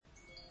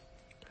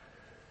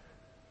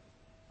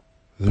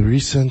The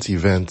recent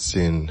events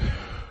in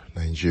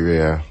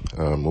Nigeria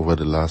over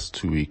the last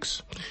 2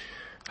 weeks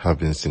have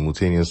been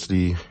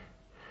simultaneously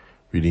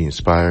really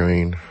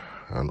inspiring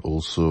and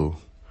also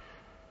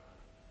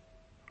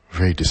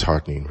very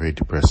disheartening, very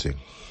depressing.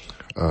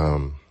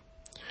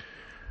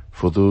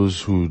 For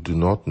those who do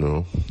not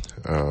know,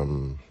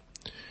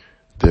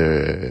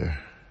 there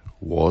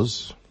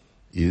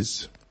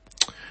is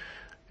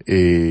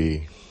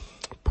a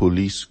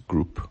police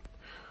group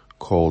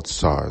called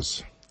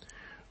SARS,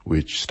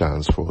 which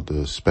stands for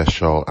the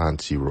Special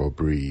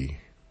Anti-Robbery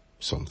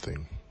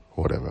something,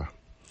 whatever.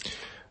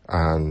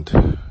 And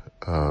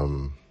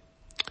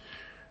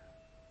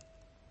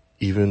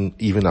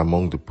even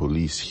among the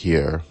police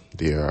here,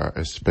 they are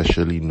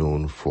especially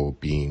known for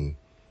being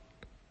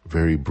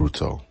very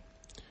brutal.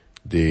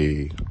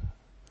 They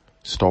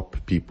stop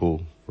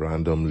people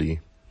randomly,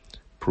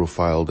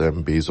 profile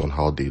them based on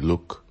how they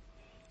look,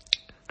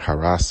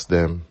 harass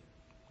them,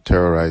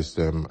 terrorize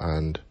them,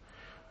 and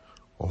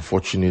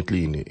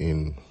unfortunately,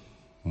 in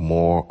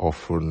more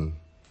often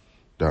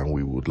than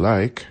we would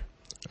like,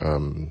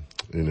 in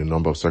a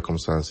number of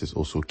circumstances,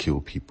 also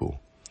kill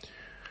people.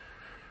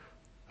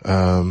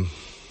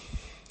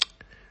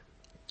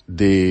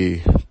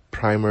 They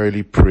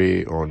primarily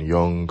prey on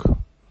young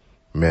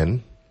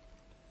men,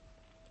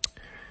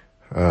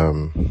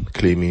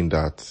 claiming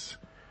that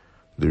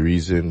the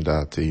reason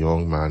that a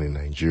young man in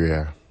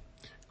Nigeria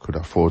could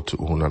afford to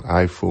own an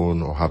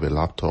iPhone or have a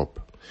laptop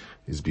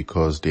is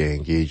because they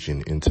engage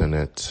in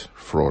internet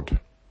fraud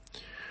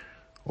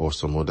or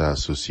some other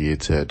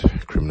associated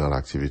criminal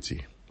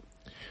activity.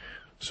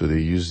 So they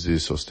use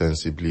this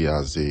ostensibly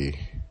as an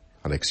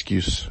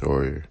excuse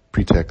or a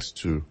pretext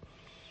to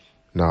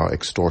now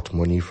extort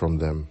money from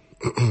them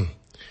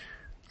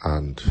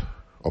and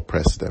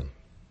oppress them.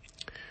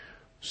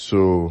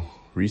 So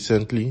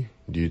recently,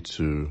 due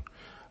to,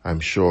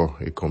 I'm sure,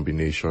 a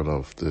combination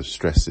of the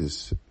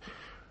stresses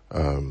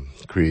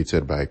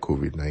created by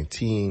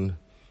COVID-19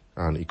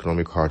 and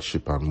economic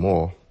hardship and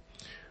more,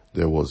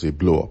 there was a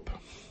blow-up.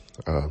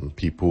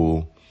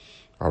 People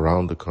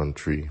around the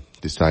country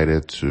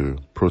decided to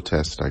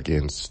protest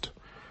against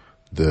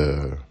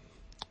the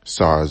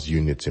SARS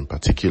unit in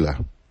particular.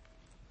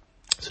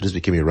 So this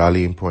became a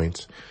rallying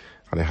point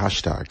and a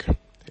hashtag,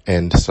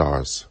 End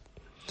SARS.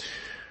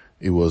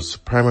 It was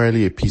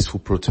primarily a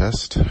peaceful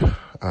protest.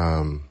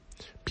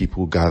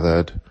 People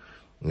gathered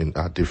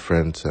at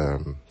different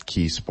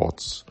key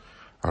spots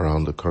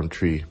around the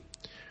country.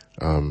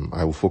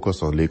 I will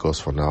focus on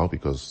Lagos for now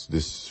because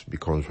this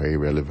becomes very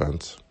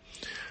relevant.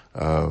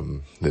 There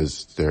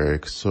are a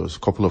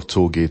couple of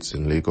toll gates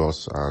in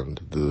Lagos, and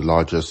the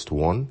largest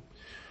one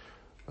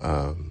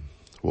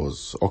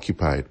was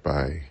occupied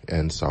by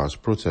End SARS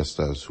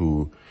protesters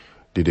who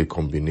did a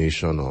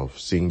combination of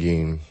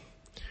singing,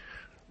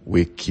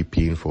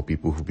 wake-keeping for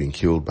people who've been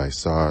killed by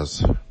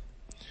SARS,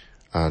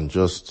 and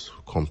just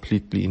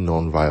completely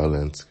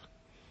non-violent,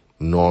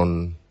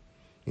 in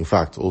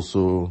fact,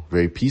 also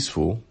very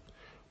peaceful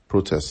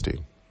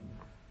protesting.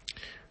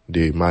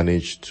 They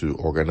managed to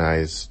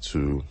organize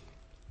to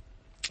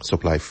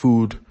supply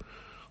food,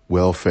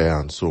 welfare,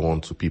 and so on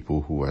to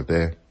people who were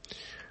there.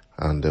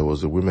 And there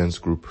was a women's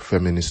group,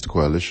 Feminist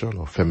Coalition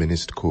or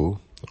Feminist Co,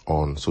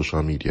 on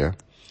social media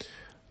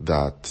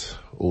that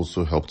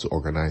also helped to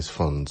organize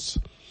funds.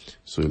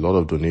 So a lot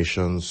of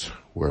donations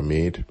were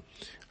made,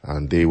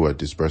 and they were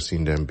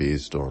dispersing them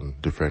based on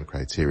different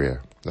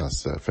criteria.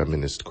 That's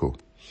Feminist Co.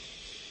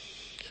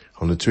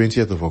 On the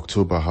 20th of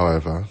October,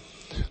 however,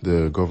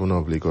 the governor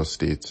of Lagos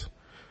State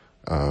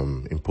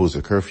imposed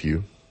a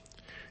curfew,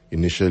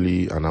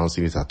 initially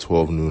announcing it at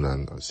 12 noon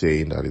and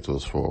saying that it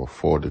was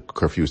the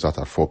curfew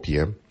started at 4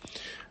 p.m.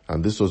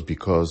 And this was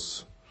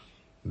because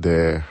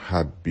there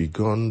had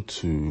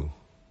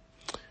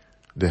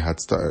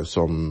started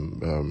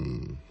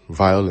some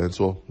violence,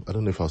 well, I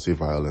don't know if I'll say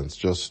violence,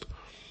 just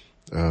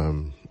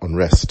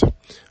unrest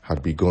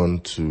had begun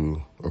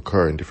to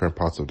occur in different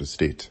parts of the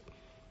state,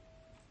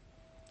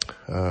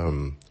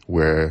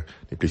 where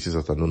the places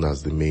that are known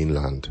as the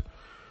mainland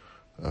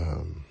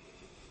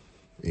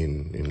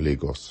in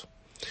Lagos.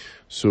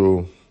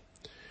 So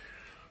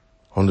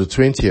on the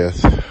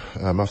 20th,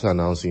 after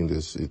announcing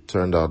this, it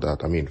turned out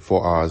that,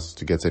 4 hours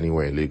to get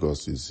anywhere in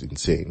Lagos is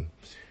insane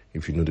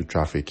if you know the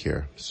traffic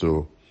here.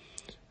 So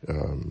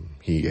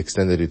he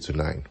extended it to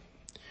 9.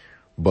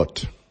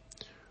 But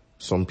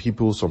some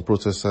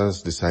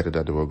protesters decided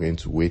that they were going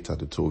to wait at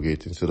the toll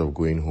gate instead of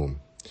going home.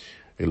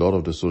 A lot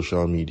of the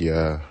social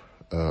media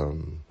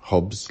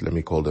hubs, let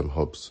me call them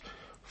hubs,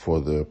 for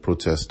the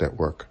protest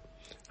network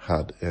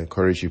had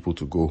encouraged people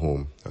to go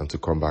home and to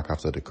come back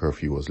after the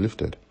curfew was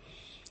lifted.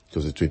 It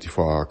was a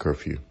 24-hour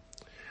curfew.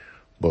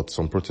 But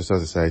some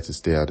protesters decided to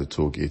stay at the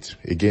toll gate,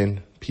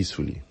 again,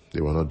 peacefully.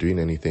 They were not doing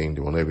anything.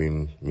 They were not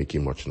even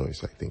making much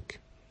noise, I think.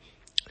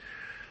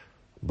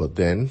 But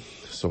then,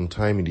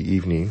 sometime in the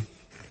evening,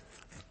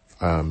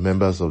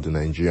 members of the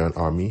Nigerian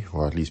army,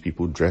 or at least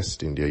people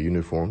dressed in their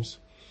uniforms,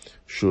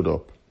 showed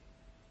up.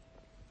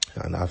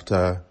 And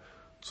after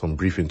some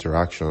brief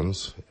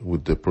interactions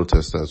with the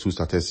protesters who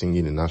started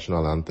singing the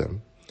national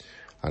anthem,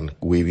 and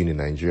waving the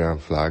Nigerian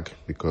flag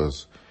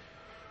because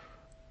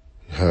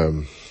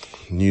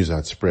news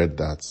had spread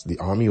that the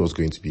army was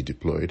going to be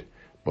deployed,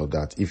 but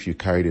that if you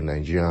carried a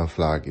Nigerian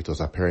flag, it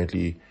was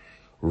apparently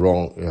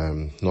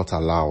wrong, not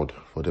allowed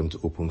for them to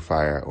open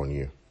fire on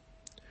you.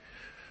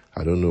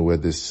 I don't know where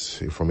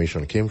this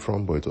information came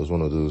from, but it was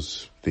one of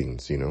those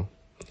things,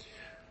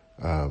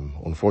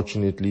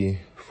 Unfortunately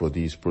for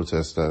these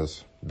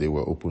protesters, they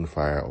were opened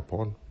fire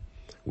upon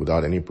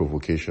without any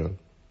provocation,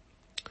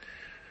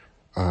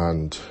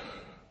 and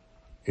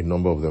a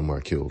number of them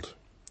were killed.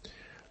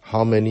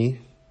 How many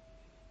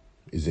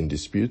is in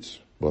dispute,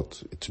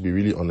 but to be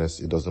really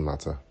honest, it doesn't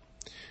matter.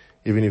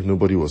 Even if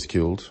nobody was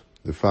killed,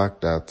 the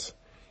fact that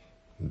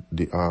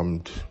the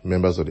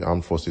members of the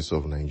armed forces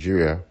of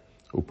Nigeria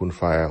opened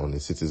fire on the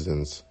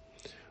citizens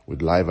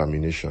with live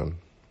ammunition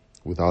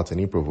without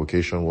any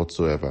provocation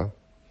whatsoever,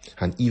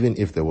 and even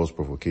if there was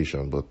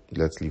provocation, but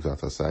let's leave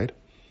that aside,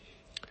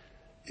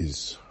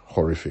 is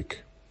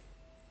horrific.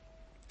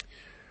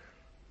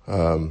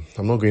 I'm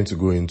not going to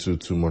go into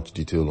too much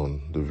detail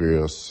on the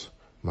various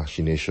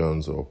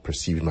machinations or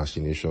perceived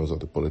machinations of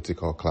the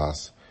political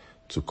class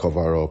to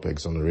cover up,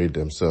 exonerate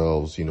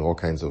themselves, all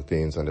kinds of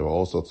things. And there were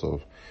all sorts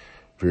of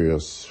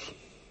various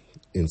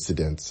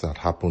incidents that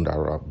happened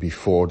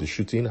before the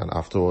shooting and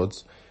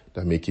afterwards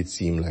that make it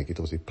seem like it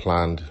was a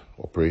planned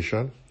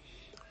operation.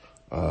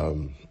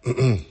 I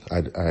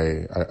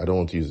don't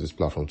want to use this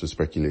platform to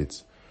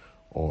speculate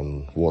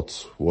on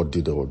what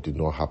did or did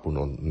not happen,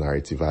 or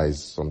narrativize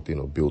something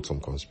or build some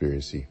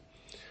conspiracy.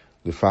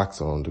 The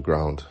facts are on the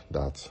ground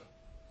that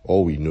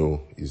all we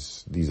know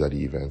is these are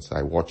the events.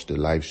 I watched a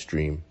live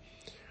stream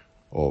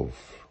of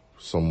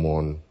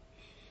someone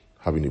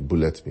having a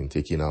bullet being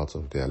taken out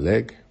of their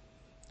leg.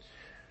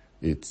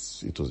 It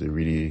was a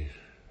really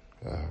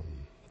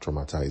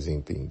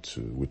traumatizing thing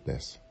to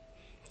witness.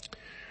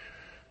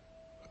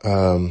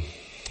 A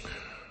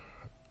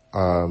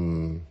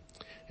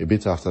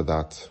bit after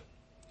that,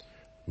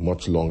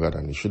 much longer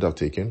than it should have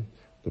taken,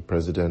 the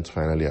president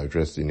finally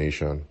addressed the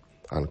nation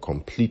and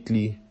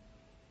completely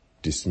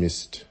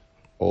dismissed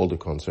all the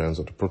concerns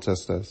of the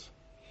protesters,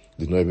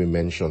 did not even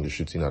mention the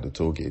shooting at the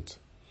toll gate,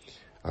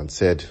 and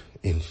said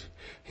in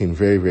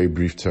very, very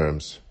brief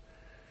terms,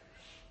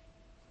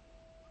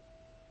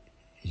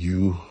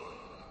 you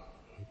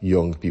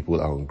young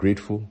people are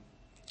ungrateful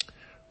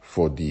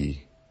for the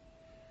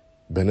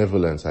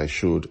benevolence I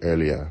showed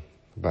earlier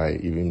by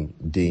even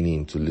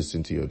deigning to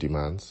listen to your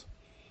demands.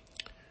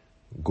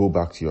 Go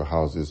back to your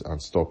houses and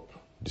stop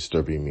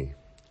disturbing me.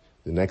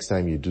 The next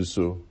time you do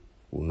so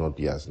will not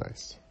be as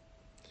nice.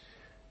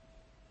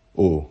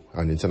 Oh,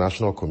 an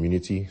international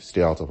community,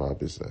 stay out of our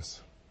business.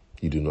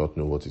 You do not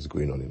know what is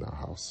going on in our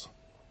house.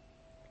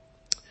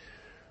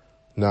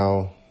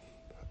 Now,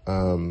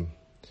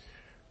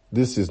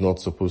 this is not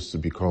supposed to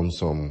become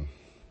some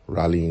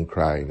rallying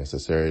cry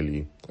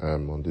necessarily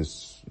on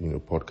this,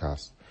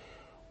 podcast.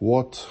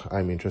 What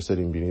I'm interested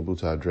in being able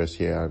to address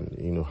here,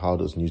 and how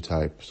does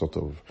Newtype sort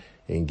of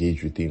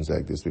engage with things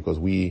like this? Because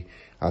we,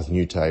 as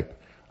Newtype,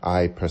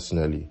 I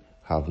personally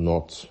have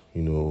not,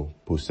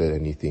 posted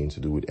anything to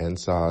do with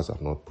NSAS.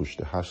 I've not pushed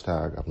the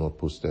hashtag. I've not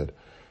posted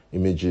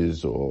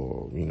images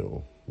or,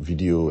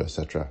 video,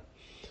 etc.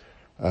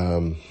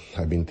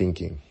 I've been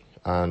thinking,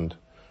 and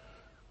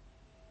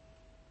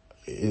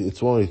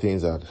it's one of the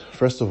things that,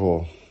 first of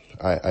all,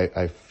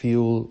 I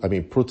feel,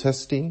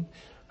 protesting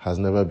has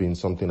never been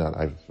something that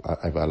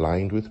I've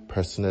aligned with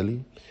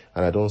personally.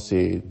 And I don't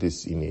say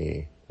this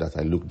that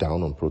I look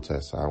down on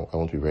protests. I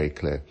want to be very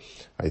clear.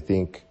 I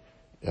think,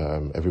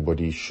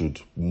 everybody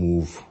should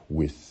move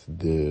with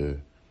the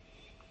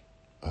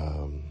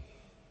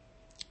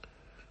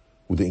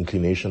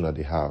inclination that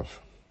they have.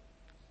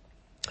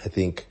 I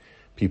think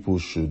people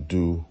should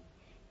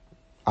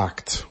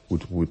act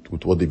with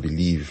what they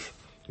believe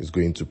is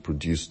going to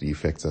produce the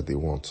effects that they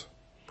want.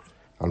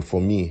 And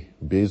for me,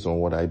 based on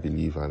what I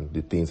believe and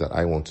the things that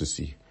I want to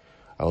see,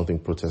 I don't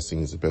think protesting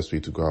is the best way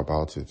to go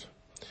about it.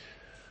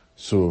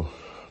 So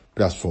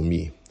that's for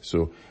me.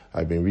 So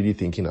I've been really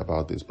thinking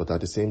about this, but at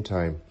the same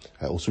time,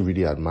 I also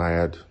really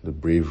admired the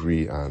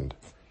bravery and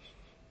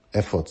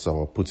efforts that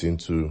were put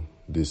into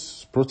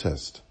this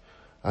protest.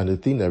 And the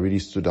thing that really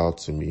stood out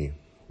to me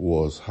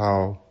was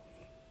how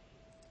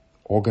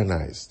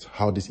organized,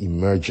 how this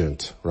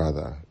emergent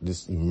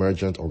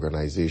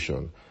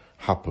organization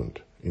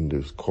happened in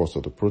the course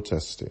of the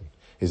protesting.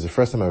 It's the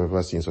first time I've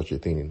ever seen such a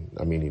thing,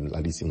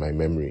 at least in my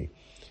memory,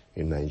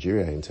 in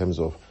Nigeria, in terms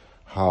of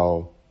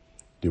how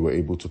they were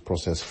able to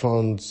process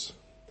funds,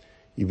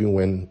 even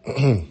when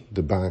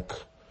the bank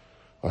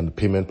and the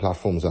payment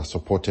platforms are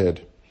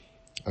supported.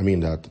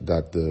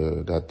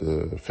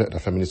 The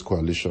feminist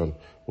coalition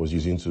was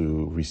using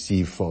to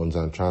receive funds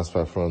and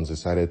transfer funds,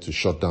 decided to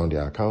shut down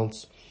their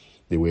accounts.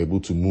 They were able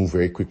to move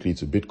very quickly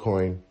to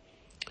Bitcoin.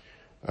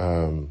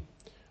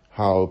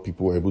 How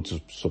people were able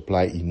to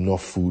supply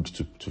enough food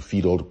to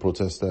feed all the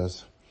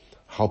protesters.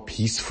 How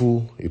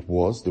peaceful it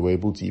was. They were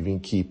able to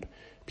even keep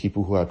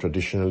people who are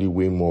traditionally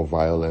way more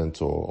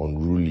violent or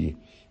unruly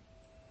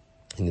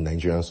in the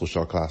Nigerian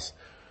social class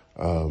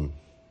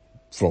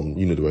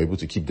they were able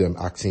to keep them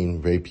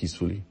acting very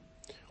peacefully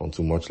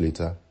until much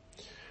later.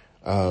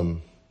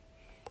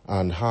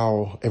 And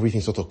how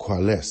everything sort of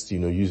coalesced,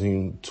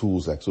 using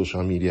tools like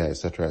social media,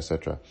 etc.,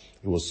 etc.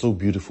 It was so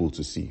beautiful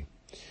to see.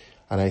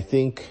 And I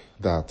think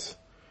that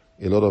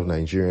a lot of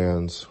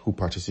Nigerians who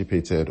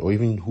participated or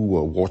even who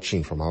were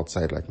watching from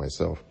outside like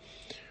myself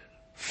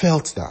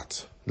felt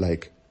that,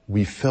 like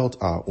we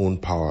felt our own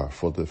power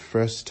for the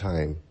first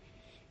time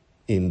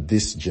in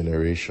this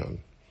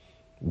generation.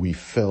 We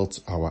felt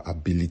our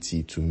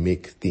ability to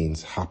make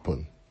things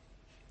happen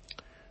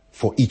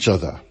for each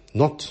other,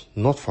 not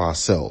for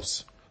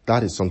ourselves.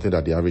 That is something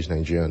that the average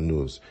Nigerian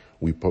knows.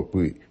 We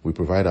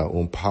provide our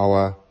own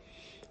power.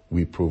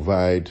 We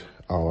provide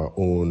our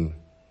own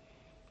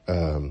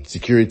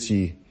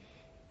security,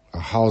 our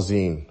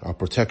housing, our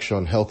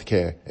protection,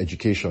 healthcare,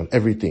 education,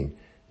 everything.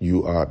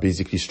 You are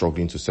basically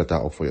struggling to set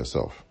that up for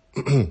yourself.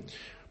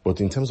 But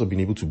in terms of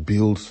being able to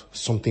build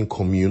something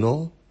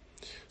communal,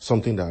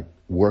 something that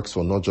works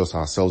for not just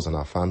ourselves and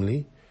our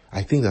family,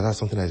 I think that that's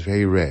something that's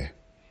very rare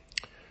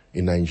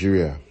in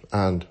Nigeria.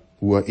 And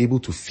we were able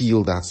to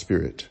feel that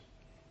spirit,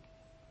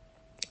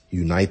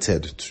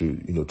 united to,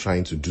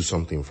 trying to do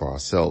something for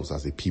ourselves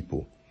as a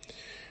people.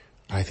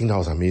 I think that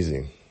was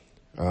amazing.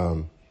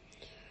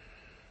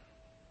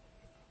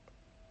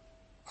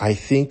 I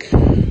think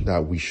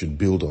that we should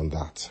build on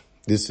that.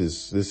 This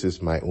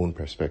is my own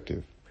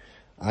perspective.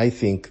 I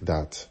think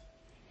that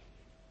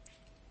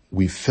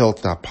we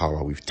felt that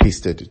power, we've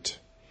tasted it.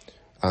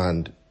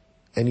 And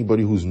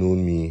anybody who's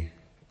known me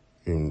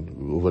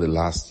over the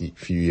last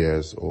few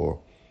years or,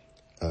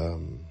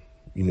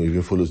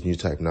 even follows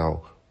Newtype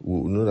now,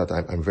 will know that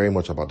I'm very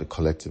much about the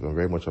collective. I'm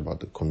very much about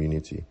the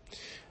community.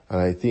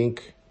 And I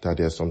think that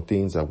there are some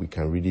things that we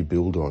can really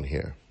build on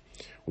here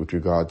with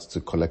regards to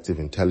collective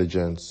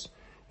intelligence,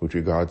 with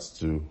regards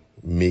to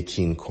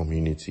making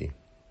community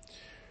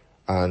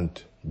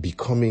and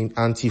becoming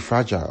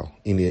anti-fragile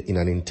in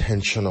an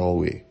intentional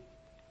way.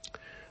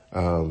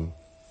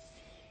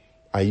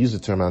 I use the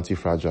term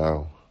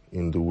anti-fragile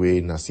in the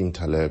way Nassim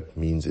Taleb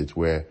means it,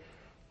 where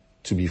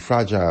to be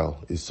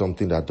fragile is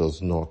something that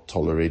does not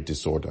tolerate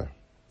disorder.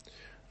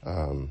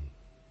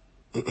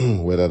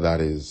 Whether that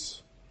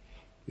is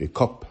a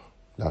cup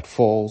that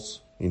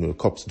falls,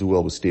 cups do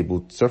well with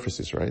stable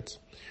surfaces, right?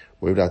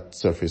 But if that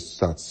surface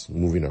starts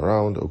moving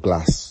around, or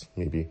glass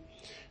maybe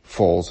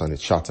falls and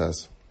it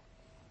shatters,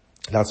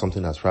 that's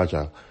something that's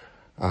fragile.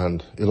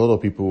 And a lot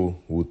of people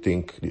would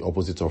think the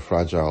opposite of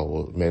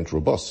fragile meant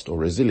robust or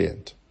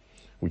resilient,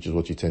 which is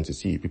what you tend to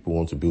see. People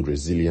want to build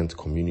resilient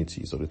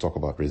communities, or they talk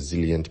about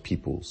resilient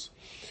peoples.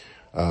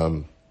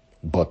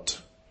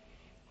 But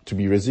to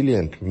be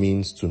resilient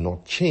means to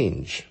not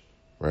change,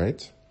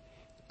 right?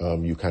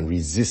 You can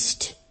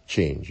resist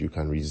change. You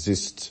can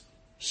resist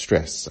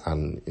stress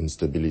and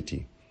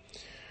instability.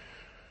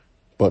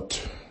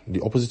 But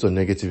the opposite of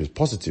negative is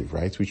positive,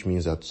 right? Which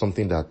means that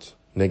something that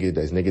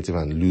is negative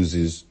and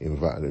loses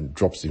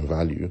drops in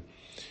value.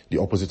 The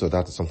opposite of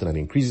that is something that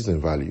increases in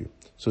value.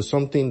 So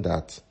something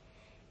that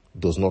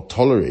does not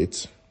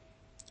tolerate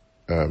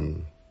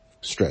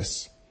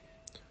stress.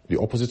 The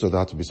opposite of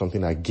that would be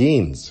something that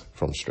gains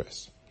from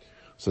stress.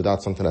 So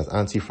that's something that's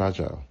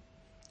anti-fragile.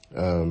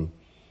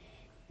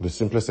 The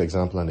simplest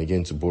example, and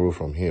again to borrow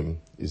from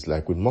him, is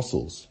like with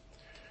muscles.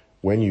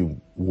 When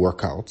you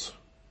work out,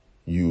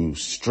 you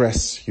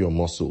stress your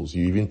muscles,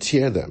 you even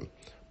tear them,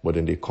 but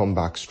then they come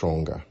back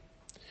stronger.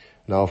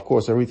 Now, of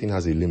course, everything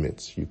has a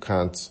limit. You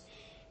can't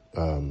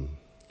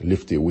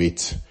lift a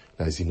weight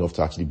that is enough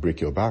to actually break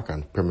your back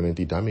and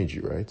permanently damage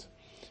you, right?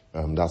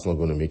 That's not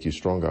going to make you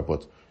stronger,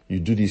 but you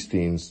do these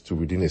things to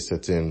within a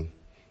certain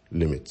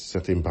limit,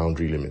 certain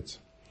boundary limit.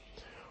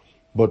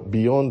 But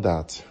beyond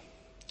that,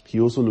 he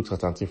also looks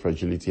at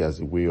anti-fragility as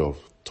a way of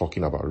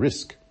talking about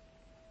risk.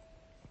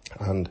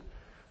 And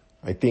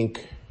I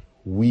think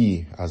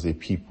we as a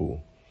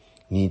people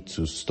need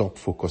to stop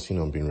focusing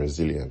on being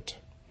resilient.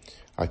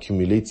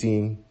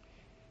 Accumulating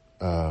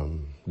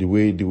the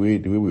way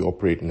we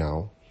operate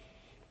now,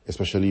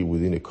 especially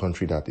within a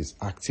country that is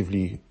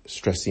actively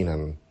stressing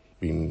and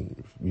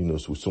being,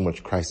 with so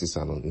much crisis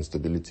and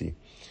instability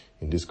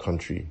in this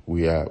country,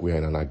 we are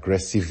in an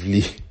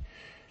aggressively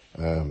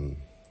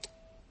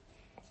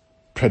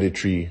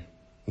predatory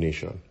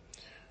nation.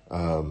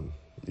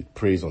 It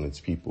preys on its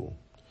people.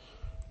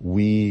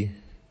 We,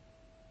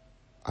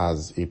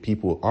 as a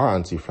people, are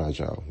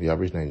anti-fragile. The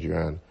average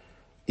Nigerian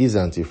is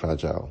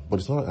anti-fragile, but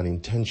it's not an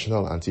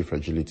intentional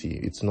anti-fragility.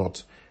 It's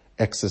not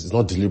it's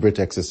not deliberate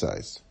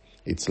exercise.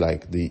 It's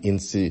like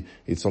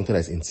it's something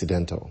that's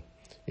incidental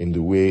in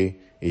the way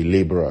a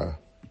laborer,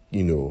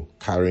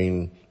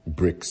 carrying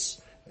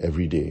bricks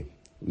every day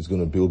is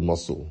going to build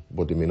muscle,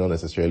 but they may not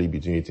necessarily be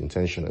doing it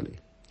intentionally.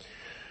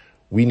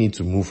 We need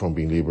to move from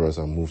being laborers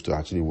and move to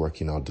actually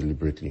working out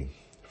deliberately,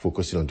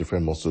 focusing on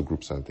different muscle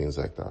groups and things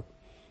like that.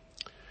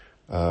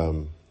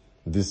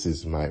 This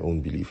is my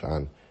own belief,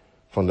 and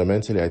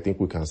fundamentally, I think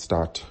we can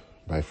start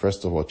by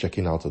first of all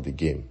checking out of the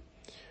game.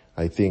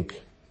 I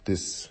think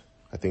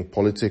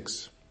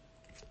politics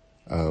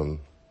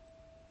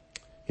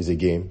is a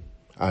game.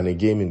 And a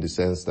game in the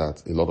sense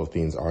that a lot of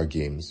things are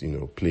games,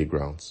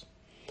 playgrounds.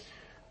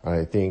 And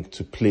I think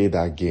to play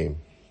that game,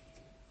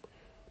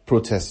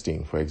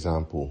 protesting, for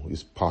example,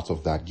 is part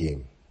of that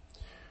game.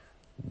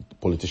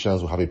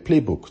 Politicians will have a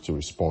playbook to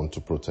respond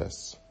to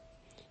protests.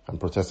 And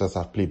protesters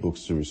have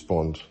playbooks to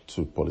respond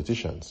to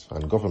politicians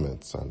and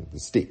governments and the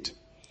state.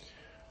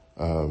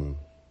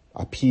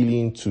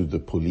 Appealing to the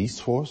police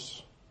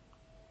force.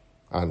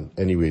 And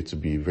anyway, to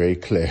be very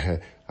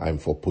clear, I'm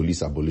for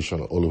police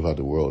abolition all over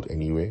the world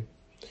anyway.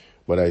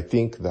 But I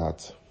think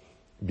that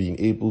being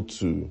able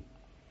to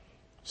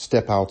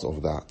step out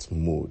of that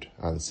mode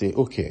and say,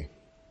 okay,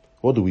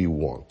 what do we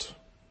want?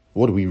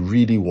 What do we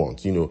really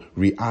want?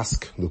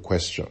 Re-ask the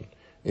question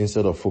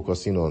instead of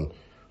focusing on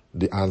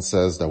the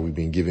answers that we've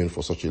been given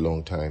for such a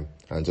long time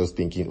and just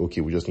thinking,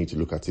 okay, we just need to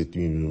look at it,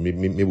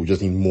 maybe we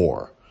just need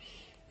more.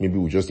 Maybe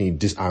we just need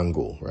this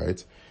angle,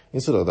 right?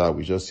 Instead of that,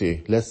 we just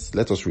say,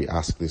 let us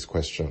re-ask this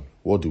question.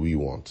 What do we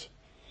want?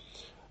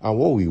 And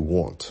what we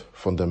want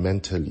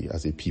fundamentally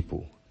as a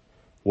people,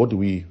 what do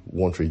we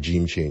want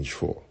regime change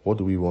for? What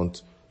do we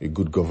want a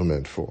good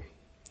government for?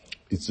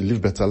 It's to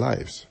live better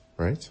lives,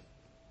 right?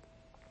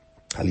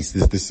 At least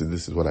this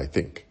is what I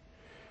think.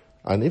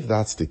 And if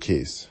that's the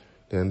case,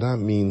 then that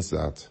means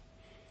that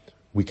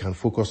we can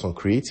focus on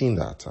creating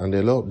that. And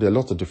there are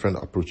lots of different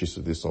approaches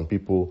to this. Some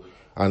people,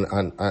 and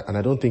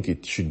I don't think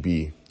it should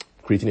be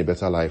creating a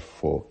better life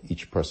for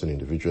each person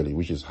individually,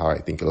 which is how I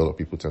think a lot of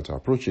people tend to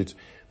approach it,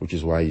 which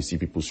is why you see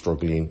people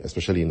struggling,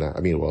 especially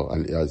at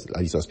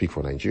least I speak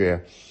for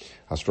Nigeria,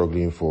 are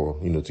struggling for,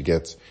 to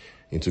get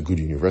into good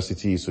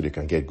universities so they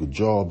can get good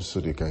jobs, so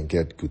they can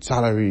get good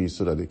salaries,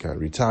 so that they can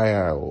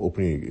retire or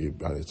open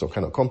some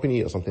kind of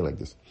company or something like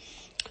this.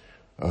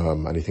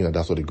 And I think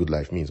that's what a good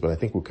life means. But I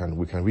think we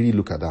can really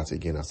look at that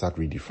again and start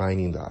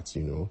redefining that,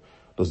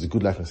 Does the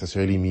good life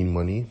necessarily mean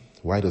money?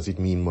 Why does it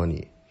mean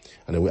money?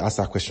 And then we ask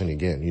that question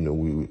again,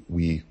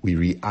 we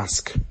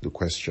re-ask the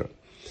question.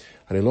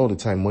 And a lot of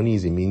the time, money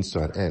is a means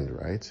to an end,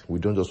 right? We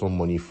don't just want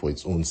money for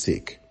its own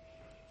sake.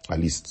 At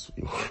least,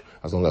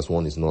 as long as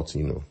one is not,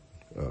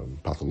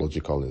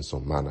 pathological in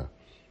some manner.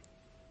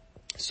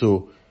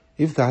 So,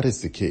 if that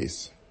is the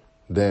case,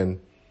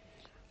 then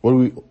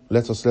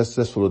let's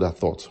follow that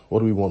thought. What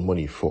do we want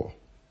money for?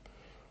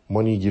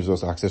 Money gives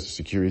us access to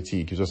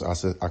security, it gives us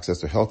access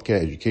to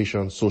healthcare,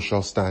 education,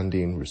 social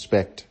standing,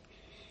 respect,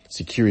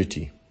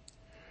 security.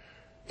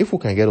 If we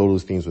can get all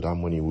those things without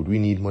money, would we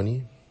need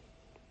money?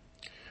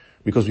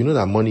 Because we know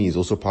that money is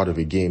also part of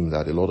a game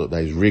that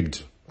is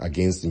rigged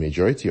against the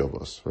majority of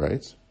us,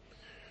 right?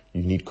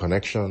 You need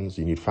connections,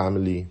 you need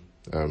family,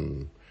 a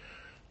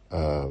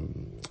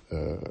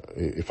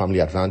family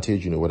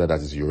advantage, whether that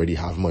is you already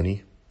have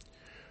money.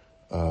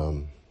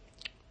 You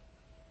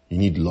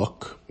need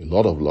luck, a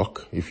lot of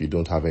luck, if you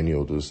don't have any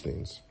of those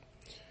things.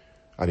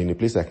 And in a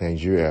place like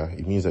Nigeria,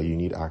 it means that you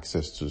need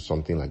access to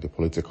something like the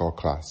political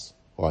class,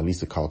 or at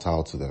least a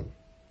kowtow to them.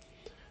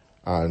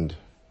 And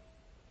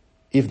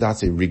if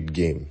that's a rigged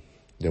game,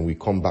 then we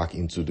come back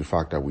into the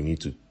fact that we need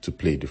to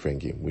play a different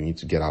game. We need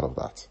to get out of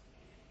that.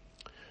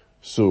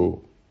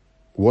 So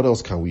what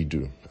else can we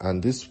do?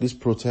 And this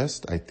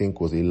protest, I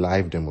think, was a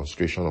live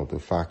demonstration of the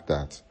fact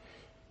that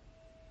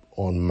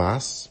en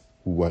masse,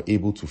 we were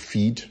able to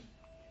feed,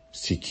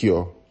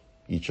 secure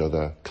each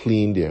other,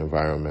 clean the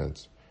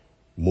environment,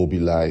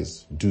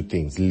 mobilize, do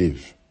things,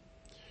 live.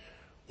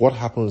 What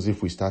happens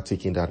if we start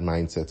taking that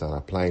mindset and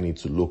applying it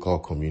to local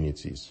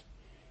communities?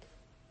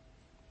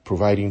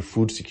 Providing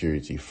food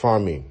security,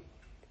 farming,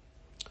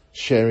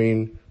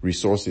 sharing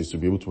resources to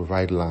be able to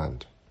provide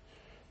land,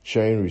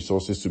 sharing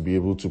resources to be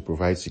able to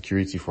provide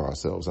security for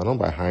ourselves, and not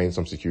by hiring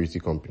some security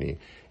company.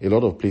 A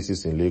lot of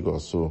places in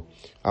Lagos, so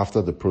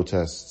after the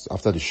protests,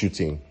 after the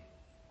shooting,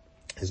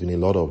 there's been a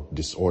lot of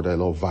disorder, a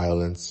lot of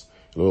violence,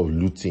 a lot of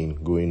looting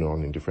going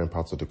on in different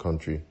parts of the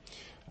country.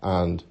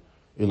 And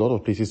a lot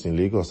of places in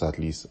Lagos, at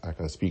least, I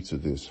can speak to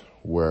this,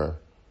 were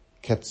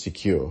kept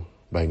secure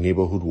by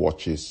neighborhood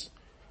watches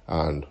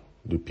and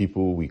the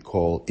people we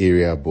call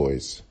area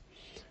boys,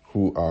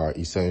 who are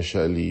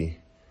essentially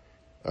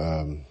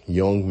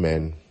young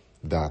men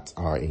that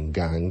are in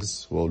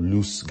gangs,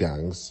 loose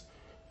gangs.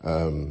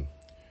 So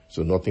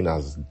nothing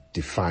as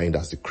defined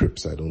as the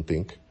Crips, I don't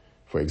think.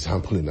 For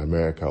example, in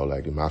America, or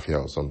like the mafia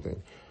or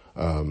something.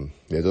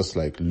 They're just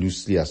like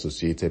loosely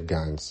associated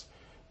gangs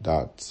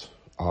that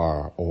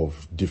are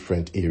of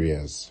different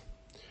areas.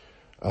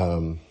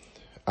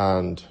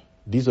 And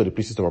these are the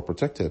places that are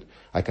protected.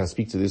 I can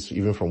speak to this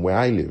even from where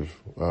I live.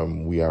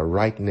 We are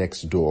right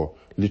next door,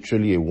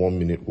 literally a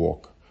 1-minute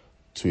walk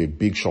to a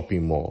big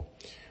shopping mall.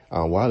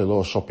 And while a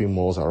lot of shopping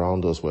malls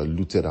around us were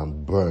looted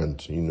and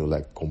burned,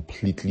 like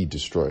completely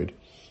destroyed,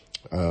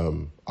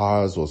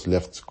 ours was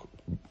left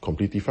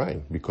completely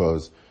fine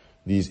because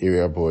these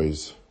area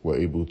boys were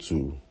able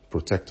to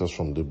protect us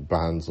from the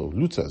bands of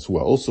looters who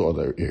are also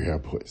other area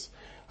boys.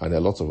 And there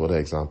are lots of other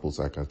examples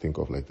I can think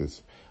of like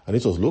this. And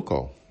it was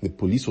local. The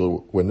police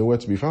were nowhere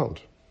to be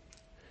found.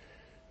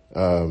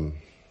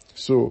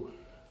 So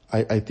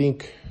I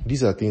think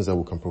these are things that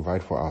we can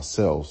provide for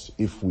ourselves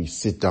if we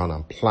sit down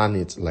and plan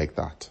it like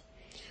that.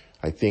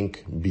 I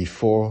think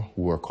before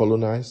we were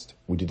colonized,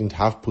 we didn't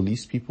have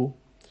police people.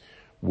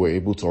 We were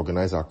able to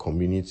organize our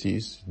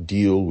communities,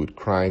 deal with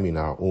crime in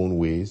our own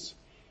ways,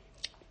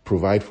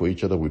 provide for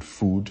each other with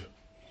food.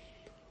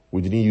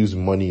 We didn't use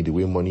money the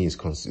way money is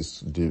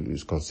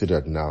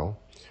considered now.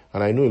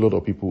 And I know a lot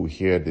of people will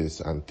hear this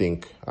and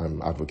think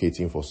I'm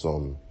advocating for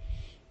some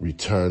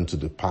return to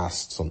the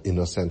past, some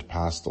innocent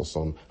past or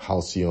some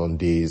halcyon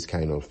days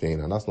kind of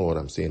thing. And that's not what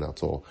I'm saying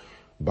at all.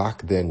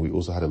 Back then, we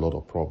also had a lot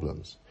of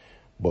problems.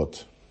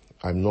 But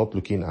I'm not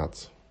looking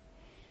at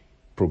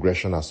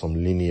progression as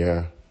some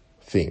linear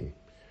thing.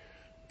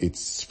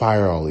 It's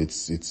spiral.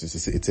 It's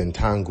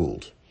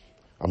entangled.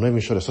 I'm not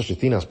even sure there's such a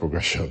thing as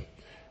progression.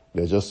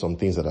 There's just some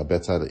things that are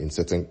better in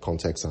certain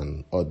contexts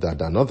than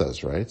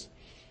others, right?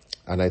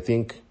 And I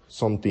think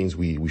some things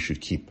we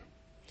should keep.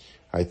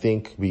 I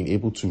think being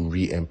able to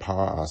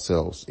re-empower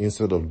ourselves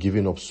instead of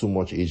giving up so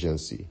much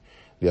agency,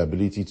 the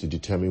ability to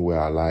determine where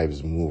our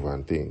lives move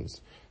and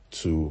things,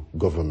 to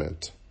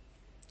government,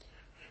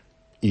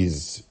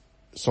 is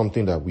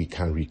something that we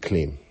can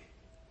reclaim.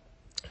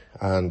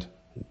 And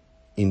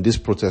in this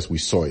protest, we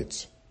saw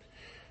it.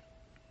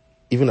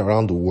 Even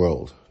around the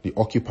world, the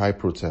Occupy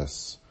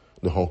protests,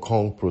 the Hong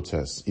Kong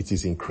protests, it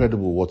is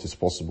incredible what is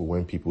possible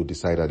when people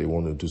decide that they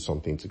want to do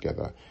something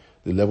together.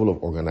 The level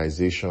of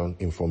organization,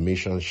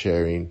 information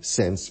sharing,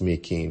 sense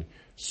making,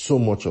 so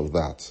much of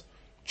that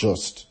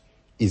just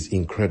is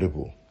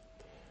incredible.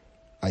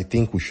 I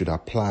think we should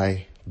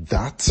apply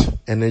that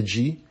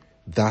energy,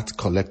 that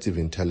collective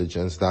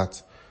intelligence,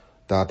 that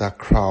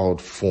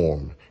crowd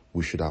form.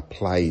 We should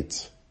apply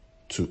it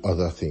to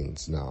other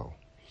things now.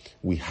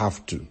 We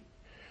have to.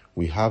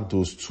 We have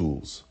those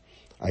tools.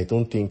 I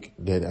think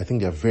there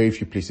are very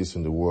few places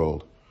in the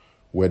world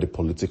where the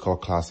political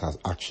class has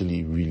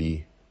actually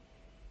really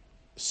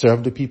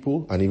served the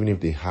people, and even if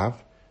they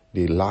have,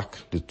 they lack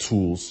the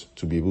tools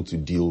to be able to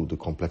deal with the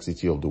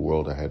complexity of the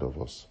world ahead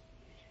of us.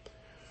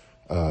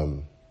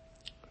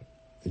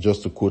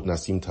 Just to quote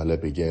Nassim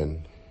Taleb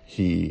again,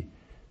 he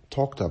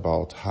talked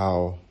about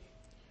how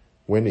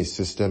when a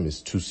system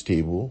is too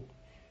stable,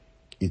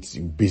 it's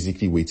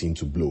basically waiting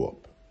to blow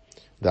up.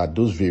 That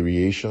those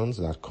variations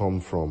that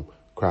come from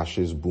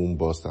crashes, boom,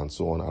 bust, and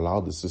so on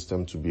allow the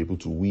system to be able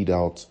to weed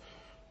out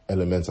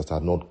elements that are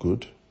not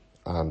good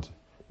and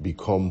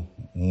become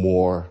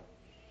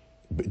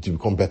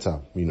better,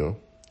 not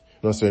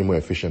necessarily more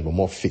efficient, but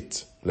more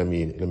fit. Let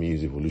me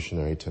use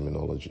evolutionary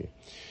terminology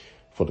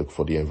for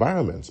the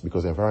environments,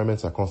 because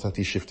environments are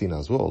constantly shifting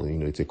as well.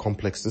 It's a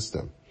complex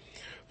system.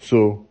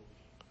 So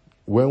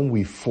when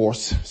we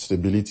force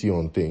stability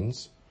on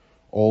things,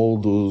 all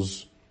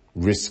those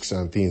risks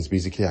and things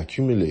basically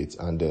accumulate,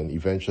 and then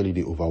eventually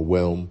they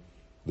overwhelm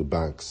the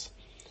banks.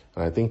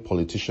 And I think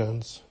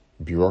politicians,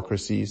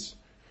 bureaucracies,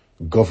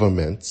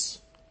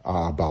 governments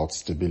are about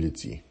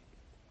stability.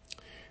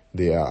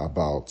 They are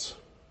about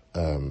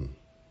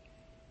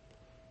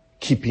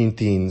keeping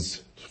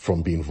things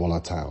from being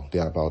volatile. They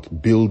are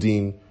about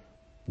building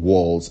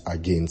walls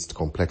against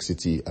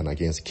complexity and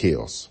against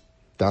chaos.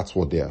 That's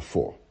what they are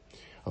for.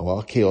 And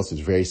while chaos is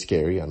very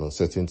scary and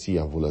uncertainty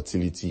and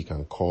volatility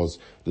can cause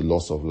the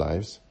loss of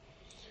lives,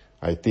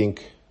 I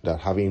think that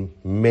having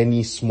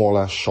many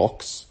smaller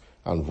shocks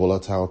and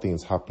volatile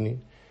things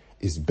happening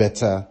is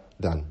better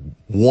than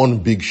one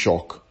big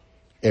shock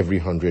every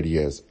 100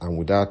 years. And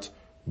with that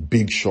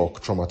big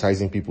shock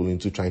traumatizing people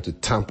into trying to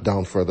tamp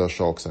down further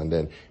shocks and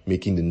then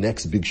making the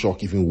next big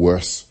shock even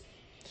worse,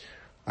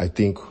 I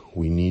think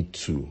we need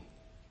to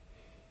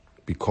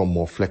become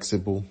more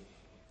flexible,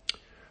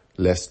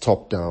 less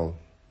top-down,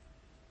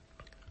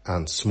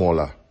 and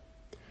smaller.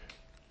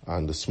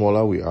 And the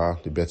smaller we are,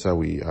 the better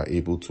we are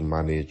able to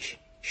manage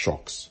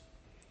shocks.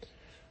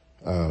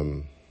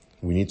 We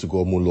need to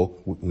go more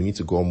we need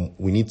to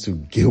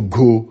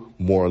go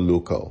more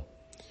local.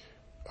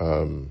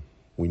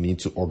 We need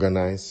to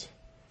organize,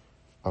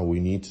 and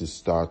we need to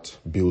start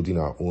building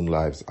our own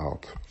lives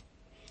out.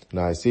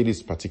 Now, I say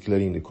this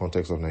particularly in the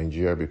context of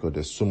Nigeria because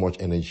there's so much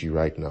energy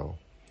right now,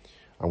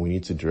 and we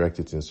need to direct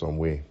it in some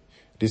way.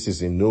 This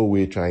is in no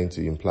way trying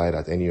to imply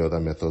that any other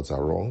methods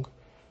are wrong.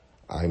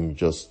 I'm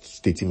just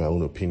stating my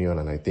own opinion,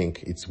 and I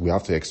think we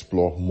have to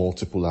explore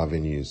multiple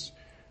avenues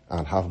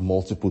and have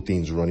multiple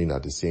things running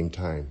at the same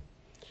time.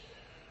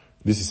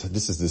 This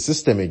is the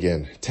system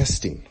again,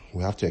 testing.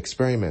 We have to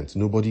experiment.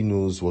 Nobody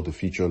knows what the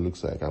future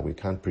looks like, and we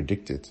can't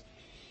predict it.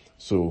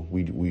 So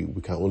we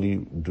can only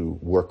do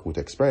work with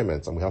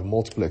experiments, and we have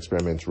multiple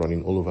experiments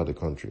running all over the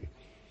country.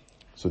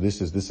 So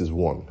this is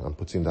one. I'm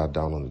putting that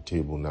down on the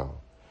table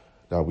now,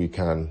 that we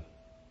can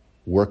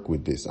work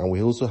with this. And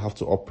we also have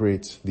to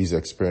operate these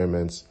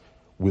experiments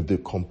with the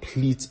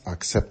complete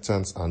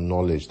acceptance and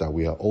knowledge that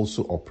we are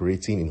also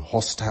operating in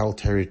hostile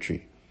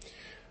territory.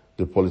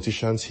 The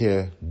politicians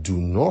here do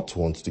not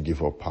want to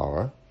give up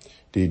power.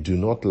 They do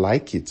not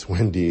like it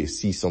when they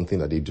see something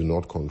that they do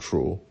not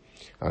control,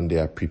 and they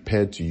are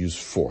prepared to use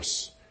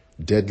force,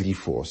 deadly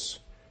force,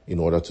 in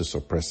order to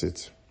suppress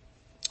it.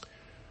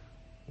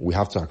 we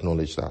have to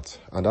acknowledge that.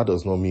 And that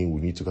does not mean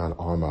we need to go and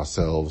arm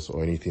ourselves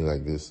or anything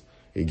like this.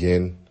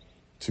 Again,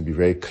 to be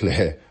very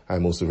clear,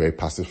 I'm also very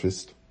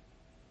pacifist.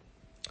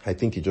 I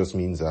think it just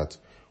means that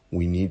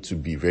we need to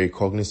be very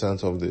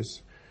cognizant of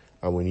this,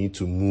 and we need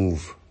to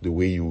move the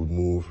way you would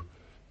move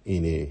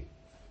in a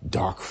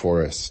dark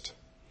forest.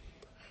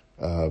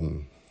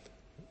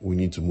 We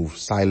need to move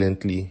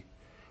silently,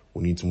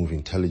 we need to move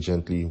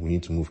intelligently, we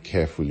need to move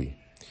carefully,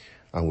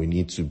 and we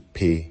need to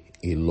pay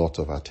a lot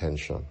of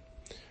attention.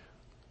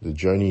 The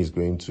journey is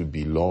going to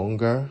be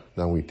longer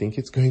than we think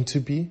it's going to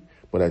be,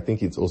 but I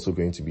think it's also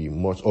going to be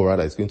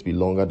it's going to be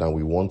longer than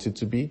we want it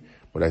to be,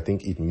 but I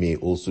think it may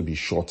also be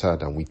shorter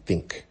than we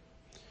think.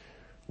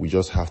 We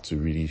just have to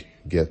really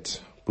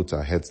put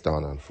our heads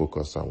down and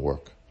focus and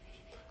work.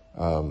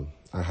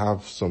 I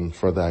have some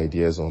further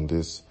ideas on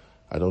this.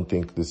 I don't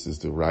think this is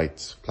the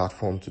right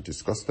platform to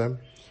discuss them.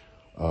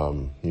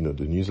 The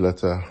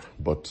newsletter,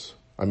 but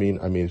I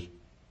may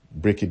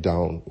break it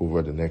down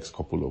over the next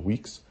couple of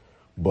weeks,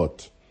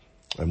 but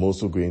I'm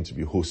also going to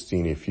be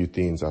hosting a few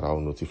things that I'll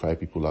notify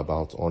people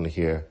about on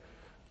here.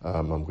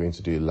 I'm going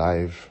to do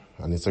an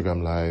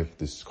Instagram live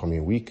this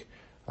coming week.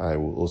 I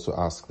will also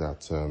ask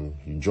that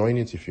you join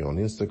it if you're on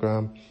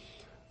Instagram.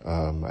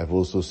 I've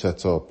also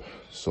set up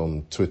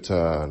some Twitter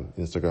and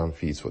Instagram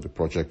feeds for the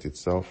project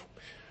itself.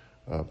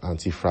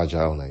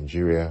 Anti-Fragile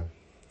Nigeria.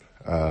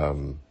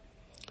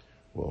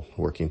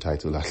 Working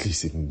title, at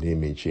least the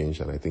name may change,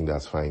 and I think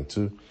that's fine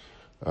too.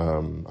 I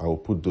will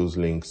put those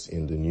links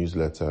in the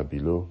newsletter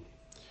below.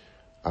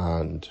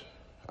 And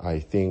I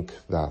think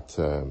that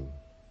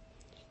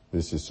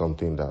this is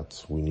something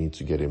that we need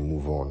to get a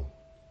move on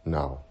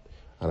now.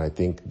 And I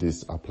think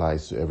this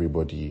applies to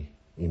everybody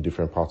in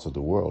different parts of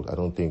the world. I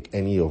don't think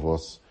any of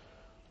us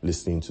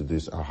listening to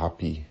this are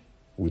happy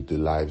with the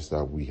lives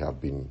that we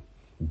have been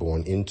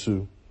born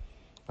into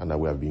and that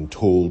we have been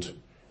told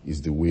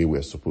is the way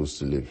we're supposed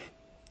to live.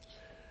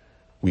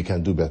 We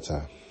can do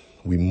better.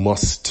 We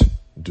must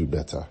do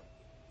better.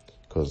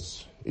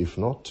 Because if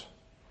not,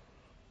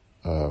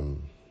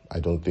 I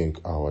don't think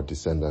our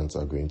descendants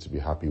are going to be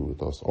happy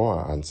with us or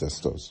our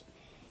ancestors.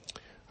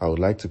 I would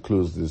like to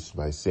close this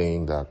by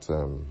saying that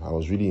I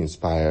was really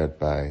inspired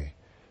by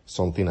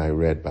something I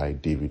read by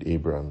David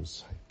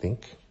Abrams, I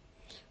think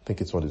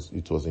it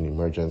was in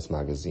Emergence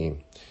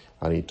magazine,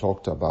 and he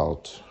talked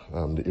about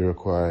the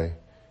Iroquois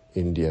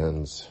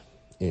Indians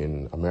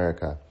in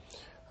America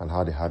and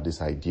how they had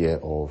this idea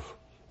of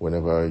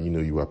whenever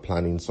you were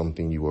planning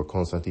something, you were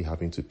constantly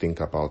having to think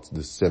about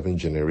the 7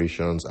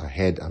 generations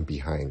ahead and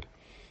behind.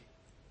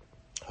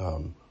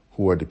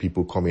 Who are the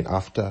people coming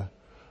after?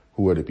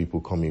 Who are the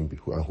people coming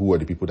before? And who are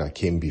the people that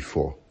came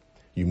before?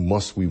 We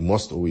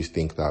must always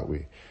think that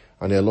way.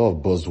 And there are a lot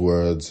of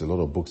buzzwords, a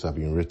lot of books have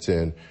been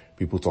written.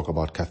 People talk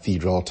about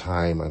cathedral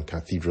time and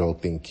cathedral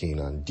thinking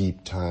and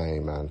deep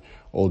time and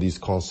all these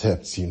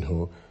concepts, there are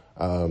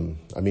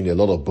a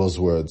lot of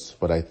buzzwords,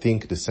 but I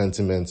think the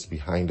sentiments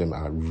behind them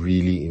are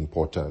really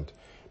important.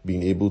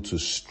 Being able to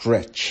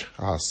stretch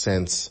our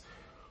sense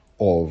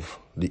of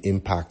the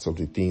impacts of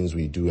the things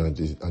we do and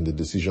the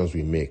decisions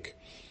we make.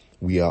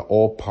 We are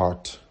all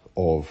part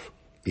of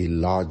a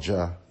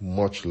larger,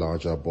 much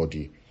larger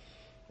body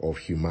of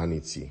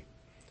humanity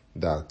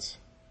that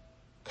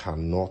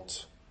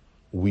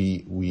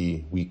we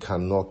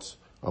cannot,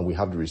 and we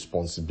have the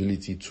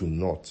responsibility to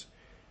not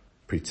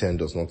pretend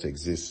does not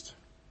exist,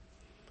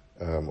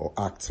 or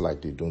act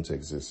like they don't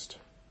exist.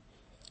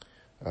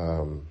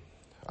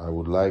 I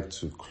would like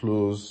to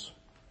close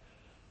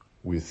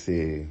with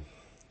the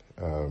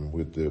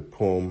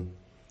poem,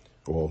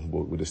 or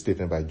with a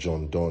statement by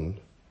John Donne,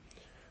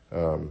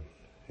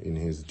 in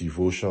his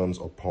Devotions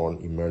upon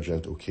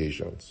Emergent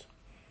Occasions.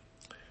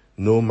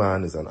 No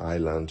man is an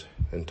island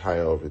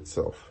entire of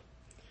itself.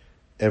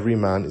 Every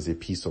man is a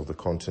piece of the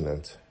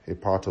continent, a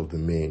part of the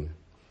main.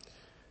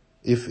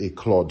 If a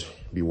clod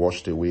be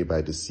washed away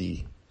by the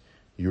sea,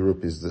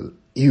 Europe is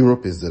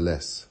the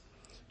less,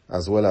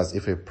 as well as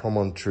if a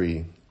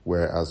promontory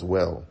were as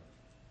well,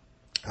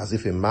 as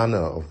if a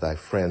manor of thy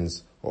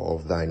friends or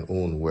of thine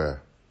own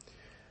were.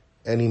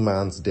 Any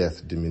man's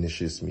death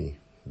diminishes me,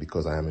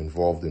 because I am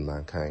involved in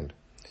mankind,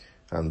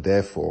 and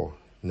therefore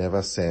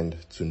never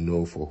send to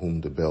know for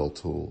whom the bell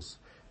tolls.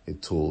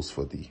 It tolls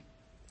for thee.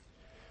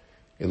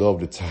 A lot of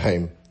the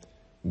time,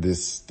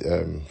 this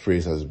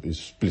phrase has been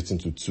split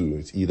into two.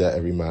 It's either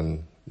every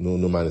man, no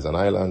man is an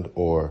island,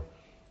 or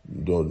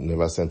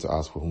never send to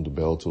ask for whom the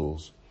bell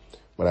tolls.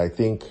 But I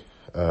think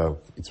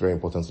it's very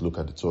important to look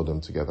at the two of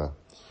them together,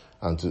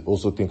 and to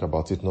also think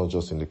about it not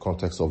just in the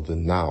context of the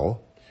now,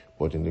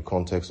 but in the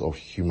context of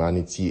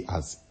humanity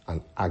as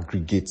an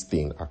aggregate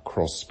thing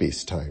across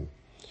space-time.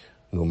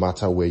 No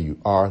matter where you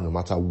are, no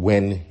matter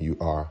when you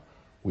are,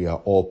 we are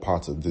all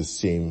part of this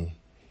same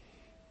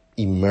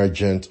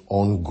emergent,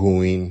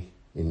 ongoing,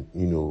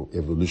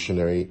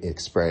 evolutionary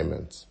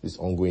experiment, this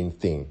ongoing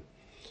thing,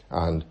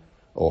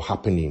 or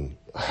happening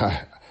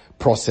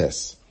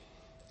process.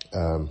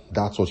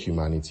 That's what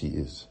humanity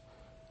is.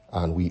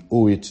 And we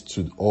owe it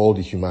to all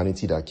the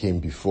humanity that came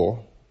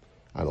before,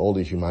 and all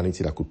the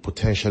humanity that could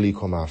potentially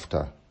come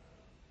after,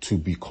 to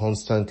be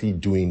constantly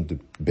doing the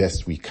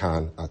best we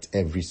can at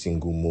every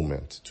single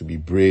moment, to be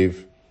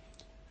brave,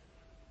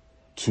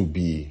 to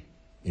be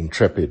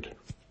intrepid.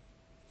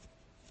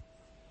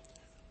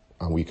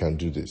 And we can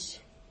do this.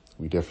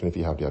 We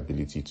definitely have the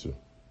ability to.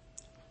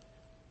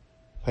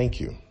 Thank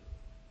you.